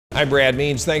I'm Brad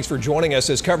Means. Thanks for joining us.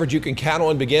 This coverage you can count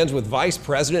on begins with Vice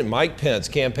President Mike Pence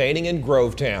campaigning in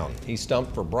Grovetown. He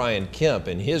stumped for Brian Kemp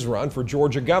in his run for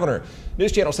Georgia governor.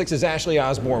 News Channel 6's Ashley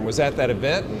Osborne was at that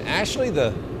event. And Ashley,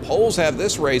 the polls have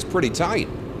this race pretty tight.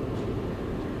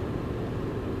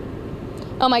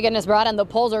 Oh my goodness, Brad, and the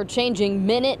polls are changing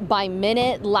minute by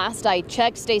minute. Last I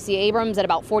checked, Stacey Abrams at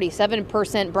about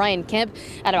 47%, Brian Kemp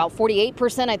at about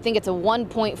 48%. I think it's a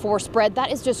 1.4 spread.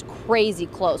 That is just crazy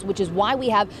close, which is why we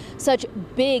have such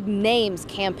big names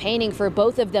campaigning for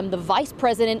both of them. The Vice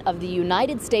President of the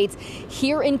United States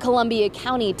here in Columbia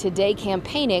County today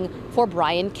campaigning for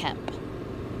Brian Kemp.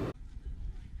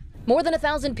 More than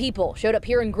 1,000 people showed up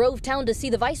here in Grovetown to see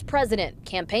the vice president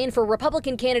campaign for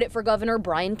Republican candidate for governor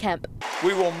Brian Kemp.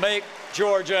 We will make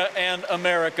Georgia and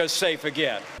America safe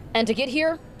again. And to get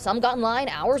here, some got in line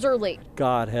hours early.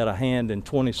 God had a hand in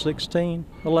 2016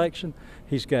 election.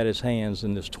 He's got his hands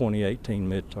in this 2018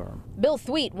 midterm. Bill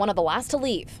Thweet, one of the last to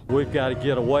leave. We've got to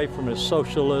get away from this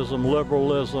socialism,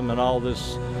 liberalism, and all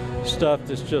this stuff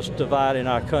that's just dividing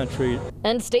our country.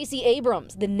 And Stacey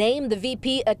Abrams, the name the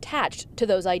VP attached to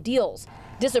those ideals.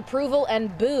 Disapproval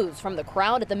and boos from the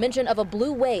crowd at the mention of a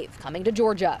blue wave coming to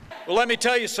Georgia. Well, let me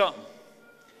tell you something.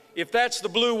 If that's the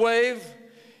blue wave,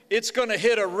 it's going to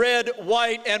hit a red,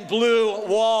 white, and blue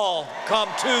wall come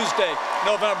Tuesday,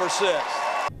 November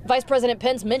 6th. Vice President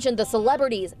Pence mentioned the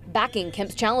celebrities backing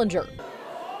Kemp's challenger.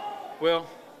 Well,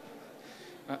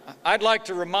 I'd like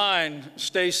to remind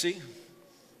Stacey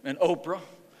and Oprah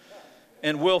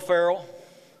and Will Ferrell,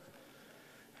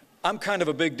 I'm kind of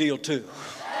a big deal too.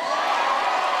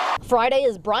 Friday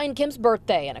is Brian Kemp's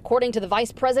birthday, and according to the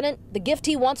vice president, the gift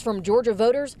he wants from Georgia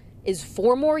voters is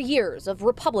 4 more years of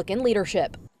Republican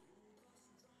leadership.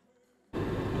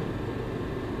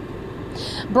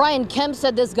 Brian Kemp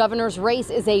said this governor's race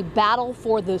is a battle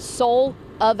for the soul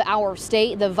of our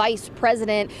state. The vice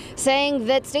president saying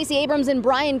that Stacey Abrams and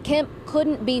Brian Kemp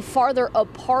couldn't be farther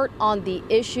apart on the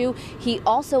issue. He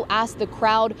also asked the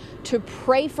crowd to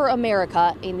pray for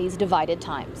America in these divided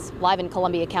times. Live in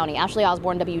Columbia County, Ashley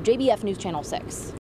Osborne, WJBF News Channel 6.